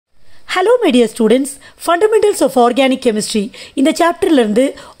Hello my dear students, Fundamentals of Organic Chemistry. In the chapter லருந்து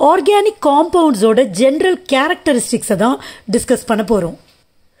organic compounds ஓட general characteristics தான் discuss பண்ண போறோம்.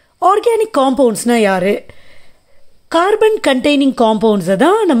 Organic compounds னா யாரு? Carbon containing compounds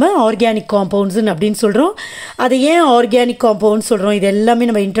தான் நம்ம organic compounds அப்படினு சொல்றோம். அது ஏன் organic compounds சொல்றோம்? இது எல்லாமே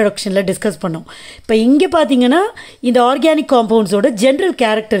நம்ம introductionல discuss பண்ணோம். இப்போ இங்க பாத்தீங்கன்னா இந்த organic compounds ஓட general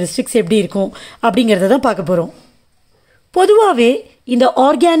characteristics எப்படி இருக்கும் அப்படிங்கறத தான் பார்க்க போறோம். பொதுவாவே இந்த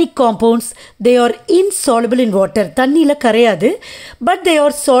organic compounds they are insoluble in water தண்ணில கரையாது but they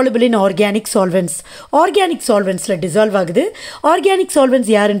are soluble in organic solvents ல dissolve ஆகுது. organic solvents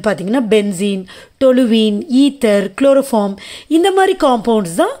யாருன்னு பாத்தீங்கன்னா benzene, toluene, ether, chloroform இந்த மாதிரி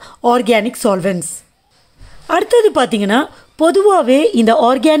compounds தான் organic solvents. அடுத்து பாத்தீங்கன்னா பொதுவாவே இந்த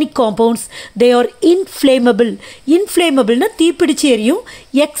organic compounds they are inflammable னா தீப்பிடிச்சு எரியும்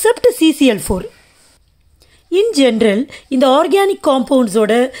except CCl4. In general, இந்த organic compounds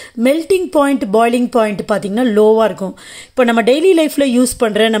ஓட melting point, boiling point பாத்தீங்கன்னா லோவா இருக்கும். இப்போ நம்ம daily lifeல யூஸ்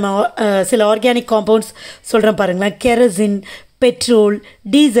பண்ற நம்ம சில organic compounds சொல்றேன் பாருங்களேன், kerosene, petrol,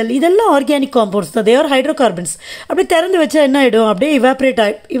 diesel இதெல்லாம் organic compounds தான். They are hydrocarbons. அப்படியே திறந்து வச்சா என்ன ஆயிடும்? அப்படியே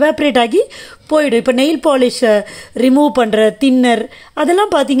evaporate ஆகி போயிடும். இப்போ nail polish remove பண்ற thinner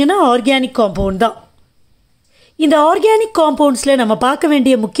அதெல்லாம் பாத்தீங்கன்னா organic compound தான். இந்த ஆர்கானிக் காம்பவுண்ட்ஸில் நம்ம பார்க்க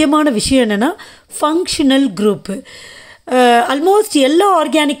வேண்டிய முக்கியமான விஷயம் என்னென்னா ஃபங்க்ஷனல் குரூப்பு. ஆல்மோஸ்ட் எல்லா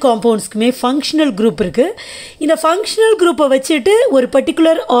ஆர்கானிக் காம்பவுண்ட்ஸ்க்குமே ஃபங்க்ஷனல் குரூப் இருக்குது. இந்த ஃபங்க்ஷனல் குரூப்பை வச்சுட்டு ஒரு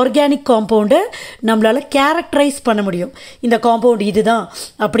பர்டிகுலர் ஆர்கானிக் காம்பவுண்டை நம்மளால் கேரக்டரைஸ் பண்ண முடியும். இந்த காம்பவுண்ட் இதுதான்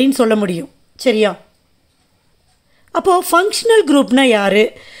அப்படின்னு சொல்ல முடியும். சரியா? அப்போது ஃபங்க்ஷனல் குரூப்னா யார்?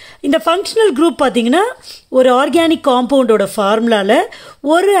 இந்த ஃபங்க்ஷனல் குரூப் பார்த்தீங்கன்னா ஒரு ஆர்கானிக் காம்பவுண்டோட ஃபார்முலாவில்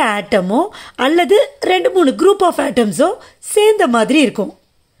ஒரு ஆட்டமோ அல்லது 2-3 குரூப் ஆஃப் ஆட்டம்ஸோ சேர்ந்த மாதிரி இருக்கும்.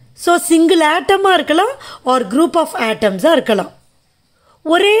 ஸோ சிங்கிள் ஆட்டமாக இருக்கலாம் ஆர் குரூப் ஆஃப் ஆட்டம்ஸாக இருக்கலாம்.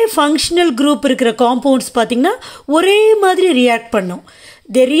 ஒரே ஃபங்க்ஷனல் குரூப் இருக்கிற காம்பவுண்ட்ஸ் பார்த்தீங்கன்னா ஒரே மாதிரி ரியாக்ட் பண்ணும்.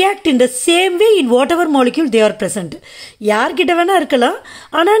 they react in the same way in whatever molecule they are present. யார்கிட்ட வேணா இருக்கலாம்,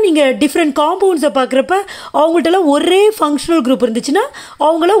 ஆனால் நீங்கள் டிஃப்ரெண்ட் காம்பவுண்ட்ஸை பார்க்குறப்ப அவங்கள்ட்டலாம் ஒரே ஃபங்க்ஷனல் குரூப் இருந்துச்சுன்னா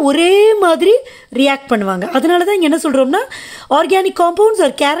அவங்களாம் ஒரே மாதிரி ரியாக்ட் பண்ணுவாங்க. அதனால தான் இங்கே என்ன சொல்கிறோம்னா organic compounds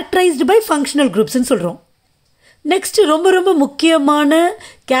R characterised by functional குரூப்ஸ்ன்னு சொல்கிறோம். நெக்ஸ்ட் ரொம்ப முக்கியமான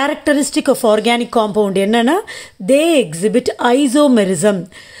கேரக்டரிஸ்டிக் ஆஃப் ஆர்கானிக் காம்பவுண்ட் என்னன்னா தே எக்ஸிபிட் ஐசோமெரிசம்.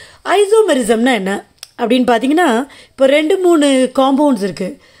 ஐசோமெரிசம்னா என்ன அப்படின்னு பார்த்தீங்கன்னா இப்போ 2-3 காம்பவுண்ட்ஸ்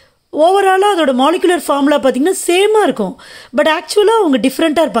இருக்குது. ஓவராலாக அதோட மாலிகுலர் ஃபார்முலா பார்த்தீங்கன்னா சேமாக இருக்கும். பட் ஆக்சுவலாக அவங்க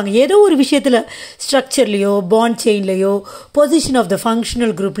டிஃப்ரெண்ட்டாக இருப்பாங்க. ஏதோ ஒரு விஷயத்தில் ஸ்ட்ரக்சர்லேயோ bond செயின்லேயோ position of the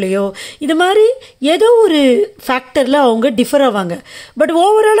functional குரூப்லேயோ இது மாதிரி ஏதோ ஒரு ஃபேக்டரில் அவங்க டிஃபர் ஆவாங்க. பட்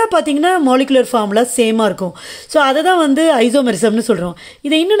ஓவராலாக பார்த்தீங்கன்னா மாலிகுலர் ஃபார்முலா சேமாக இருக்கும். ஸோ அதை தான் வந்து ஐசோமெரிசம்னு சொல்கிறோம்.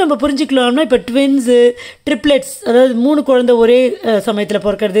 இதை இன்னும் நம்ம புரிஞ்சுக்கலாம்னா இப்போ ட்வின்ஸு, ட்ரிப்ளெட்ஸ், அதாவது 3 குழந்தை ஒரே சமயத்தில்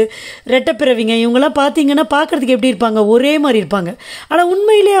பிறக்கிறது, ரெட்டப்பிறவிங்க, இவங்கெல்லாம் பார்த்தீங்கன்னா பார்க்குறதுக்கு எப்படி இருப்பாங்க? ஒரே மாதிரி இருப்பாங்க. ஆனால்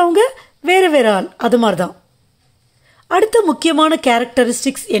உண்மையிலே அவங்க வேற ஆள். அது மாதிரி தான். அடுத்த முக்கியமான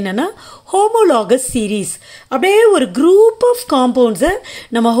கேரக்டரிஸ்டிக்ஸ் என்னன்னா ஹோமோலாகஸ் சீரீஸ். அப்படியே ஒரு குரூப் ஆஃப் காம்பவுண்ட்ஸை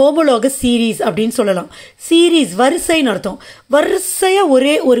நம்ம ஹோமோலாகஸ் சீரீஸ் அப்படின்னு சொல்லலாம். சீரீஸ் வரிசைன்னு அர்த்தம். வரிசையாக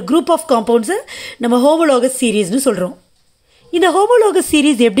ஒரே ஒரு குரூப் ஆஃப் காம்பவுண்ட்ஸை நம்ம ஹோமோலாகஸ் சீரீஸ்னு சொல்கிறோம். இந்த ஹோமோலாகஸ்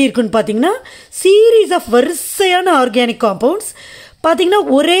சீரீஸ் எப்படி இருக்குன்னு பார்த்தீங்கன்னா சீரீஸ் ஆஃப் வரிசையான ஆர்கானிக் காம்பவுண்ட்ஸ் பார்த்தீங்கன்னா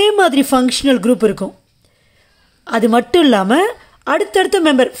ஒரே மாதிரி ஃபங்க்ஷனல் குரூப் இருக்கும். அது மட்டும் இல்லாமல் அடுத்தடுத்த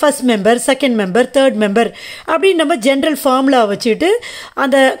member, first member, second member, third member அப்படின்னு நம்ம ஜென்ரல் ஃபார்முலா வச்சுட்டு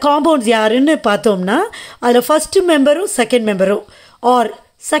அந்த காம்பவுண்ட்ஸ் யாருன்னு பார்த்தோம்னா அதில் first மெம்பரும் second மெம்பரும் R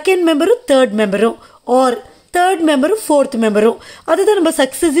second மெம்பரும் third மெம்பரும் or third மெம்பரும் fourth மெம்பரும் அதுதான் நம்ம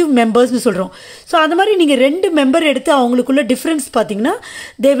சக்ஸசிவ் மெம்பர்ஸ்னு சொல்கிறோம். ஸோ அந்த மாதிரி நீங்கள் 2 மெம்பர் எடுத்து அவங்களுக்குள்ள டிஃப்ரென்ஸ் பார்த்தீங்கன்னா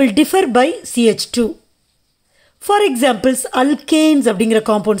they will differ by CH2. For examples alkanes அப்படிங்கிற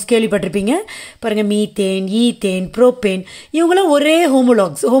காம்பவுண்ட்ஸ் கேள்விப்பட்டிருப்பீங்க பாருங்கள். மீத்தேன், ஈத்தேன், ப்ரோப்பேன் இவங்களாம் ஒரே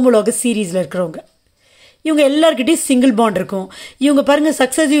ஹோமோலாகஸ் சீரீஸில் இருக்கிறவங்க. இவங்க எல்லாருக்கிட்டையும் சிங்கிள் பாண்ட் இருக்கும். இவங்க பாருங்கள்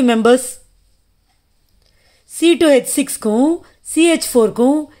சக்ஸசிவ் மெம்பர்ஸ் C2H6க்கும்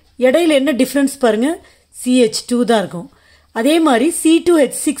CH4க்கும் இடையில என்ன டிஃப்ரென்ஸ் பாருங்கள்? CH2 தான் இருக்கும். அதே மாதிரி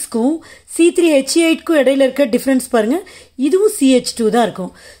C2H6க்கும் C3H8க்கும் இடையில இருக்க டிஃப்ரென்ஸ் பாருங்கள், இதுவும் CH2 தான்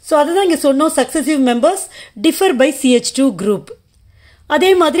இருக்கும். ஸோ அதுதான் இங்கே சொன்னோம், successive members differ by CH2 group.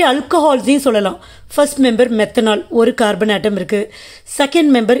 அதே மாதிரி அல்கஹால்ஸையும் சொல்லலாம். ஃபர்ஸ்ட் மெம்பர் மெத்தனால், ஒரு கார்பன் ஆட்டம் இருக்குது.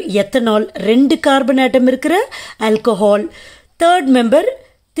 Second member ethanol, 2 carbon atom இருக்கிற alcohol. Third member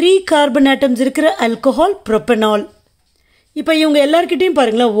 3 carbon atoms இருக்கிற ஆல்கஹால் ப்ரோப்பனால். இப்போ இவங்க எல்லாருக்கிட்டையும்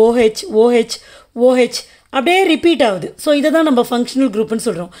பாருங்களேன் OH அப்படியே ரிப்பீட் ஆகுது. ஸோ இதை தான் நம்ம ஃபங்க்ஷனல் குரூப்னு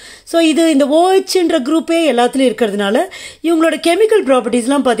சொல்கிறோம். ஸோ இந்த OHன்ற குரூப்பே எல்லாத்துலேயும் இருக்கிறதுனால இவங்களோட கெமிக்கல்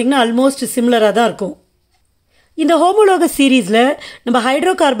ப்ராப்பர்ட்டிஸ்லாம் பார்த்தீங்கன்னா ஆல்மோஸ்ட் சிமிலராக தான் இருக்கும். இந்த ஹோமோலோகஸ் சீரீஸில் நம்ம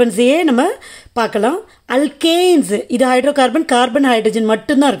ஹைட்ரோகார்பன்ஸையே நம்ம பார்க்கலாம். அல்கேன்ஸ் இது ஹைட்ரோகார்பன், கார்பன் ஹைட்ரஜன்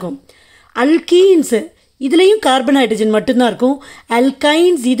மட்டும்தான் இருக்கும். அல்கீன்ஸ் இதுலேயும் கார்பன் ஹைட்ரஜன் மட்டும்தான் இருக்கும்.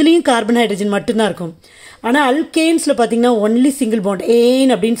 அல்கைன்ஸ் இதுலேயும் கார்பன் ஹைட்ரஜன் மட்டும்தான் இருக்கும். ஆனால் அல்கேன்ஸில் பார்த்தீங்கன்னா ஒன்லி சிங்கிள் பாண்ட்,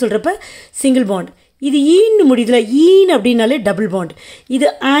 ஏன் அப்படின்னு சொல்கிறப்ப சிங்கிள் பாண்ட். இது ஈன்னு முடியுதுல, ஈன் அப்படின்னாலே டபுள் பாண்ட். இது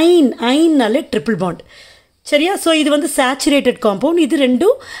ஐன்னாலே ட்ரிபிள் பாண்ட். சரியா? ஸோ இது வந்து சேச்சுரேட்டட் காம்பவுண்ட், இது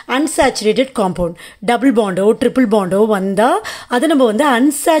ரெண்டும் அன்சேச்சுரேட்டட் காம்பவுண்ட். டபுள் பாண்டோ ட்ரிபிள் பாண்டோ வந்தால் அதை நம்ம வந்து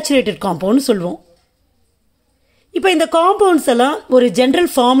அன்சேச்சுரேட்டட் காம்பவுண்ட் சொல்லுவோம். இப்போ இந்த காம்பவுண்ட்ஸ் எல்லாம் ஒரு ஜென்ரல்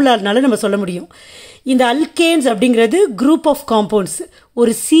ஃபார்முலானால நம்ம சொல்ல முடியும். இந்த அல்கேன்ஸ் அப்படிங்கிறது குரூப் ஆஃப் காம்பவுண்ட்ஸ்,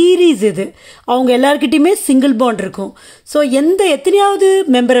 ஒரு சீரீஸ். இது அவங்க எல்லாருக்கிட்டையுமே சிங்கிள் பாண்ட் இருக்கும். ஸோ எத்தனையாவது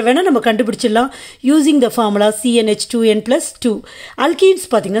மெம்பரை வேணால் நம்ம கண்டுபிடிச்சிடலாம் using the formula CnH2n+2. Alkenes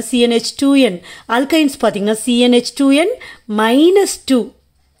பார்த்தீங்கன்னா CnH2n, அல்கைன்ஸ் பார்த்தீங்கன்னா CnH2n-2.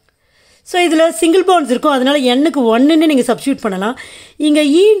 ஸோ இதில் சிங்கிள் பாண்ட்ஸ் இருக்கும், அதனால் எண்ணுக்கு 1ன்னு நீங்கள் சப்ஸ்டியூட் பண்ணலாம். இங்கே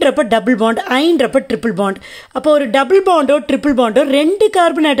ஈன்றப்ப டபுள் பாண்ட், ஐன்றப்ப ட்ரிபிள் பாண்ட். அப்போ ஒரு டபுள் பாண்டோ ட்ரிபிள் பாண்டோ 2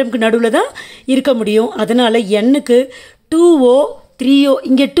 கார்பன் ஆட்டம்க்கு நடுவில் தான் இருக்க முடியும். அதனால் எண்ணுக்கு 2O 3O,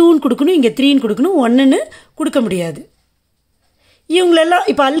 இங்கே 2ன்னு கொடுக்கணும், இங்கே 3ன்னு கொடுக்கணும், 1ன்னு கொடுக்க முடியாது. இவங்களெல்லாம்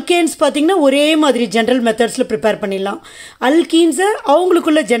இப்போ அல்கேன்ஸ் பார்த்திங்கன்னா ஒரே மாதிரி ஜென்ரல் மெத்தட்ஸில் ப்ரிப்பேர் பண்ணிடலாம். அல்கீன்ஸை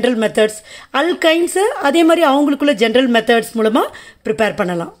அவங்களுக்குள்ள ஜென்ரல் மெத்தட்ஸ், அல்கைன்ஸை அதே மாதிரி அவங்களுக்குள்ள ஜென்ரல் மெத்தட்ஸ் மூலமாக ப்ரிப்பேர்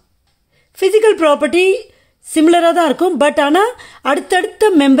பண்ணலாம். ஃபிசிக்கல் ப்ராப்பர்ட்டி சிமிலராக தான் இருக்கும். பட் ஆனால் அடுத்தடுத்த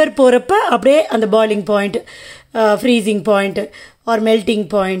மெம்பர் போகிறப்ப அப்படியே அந்த boiling point, freezing point R melting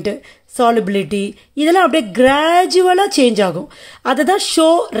point, solubility இதெல்லாம் அப்படியே கிராஜுவலாக சேஞ்ச் ஆகும். அதை தான் show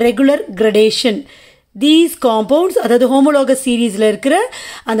regular gradation. These compounds, அதாவது ஹோமோலோகஸ் சீரீஸில் இருக்கிற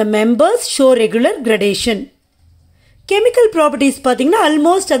அந்த members show regular gradation. Chemical properties பார்த்திங்கன்னா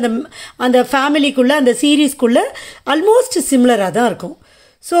ஆல்மோஸ்ட் அந்த ஃபேமிலிக்குள்ளே, அந்த சீரீஸ்க்குள்ளே ஆல்மோஸ்ட் சிமிலராக தான் இருக்கும்.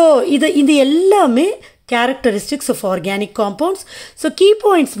 ஸோ இது எல்லாமே characteristics of organic compounds. So key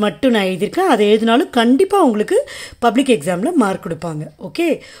points மட்டும் நான் எழுதியிருக்கேன். அதை எழுதினாலும் கண்டிப்பாக உங்களுக்கு பப்ளிக் எக்ஸாமில் மார்க் கொடுப்பாங்க. Okay,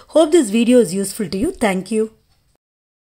 hope this video is useful to you. Thank you.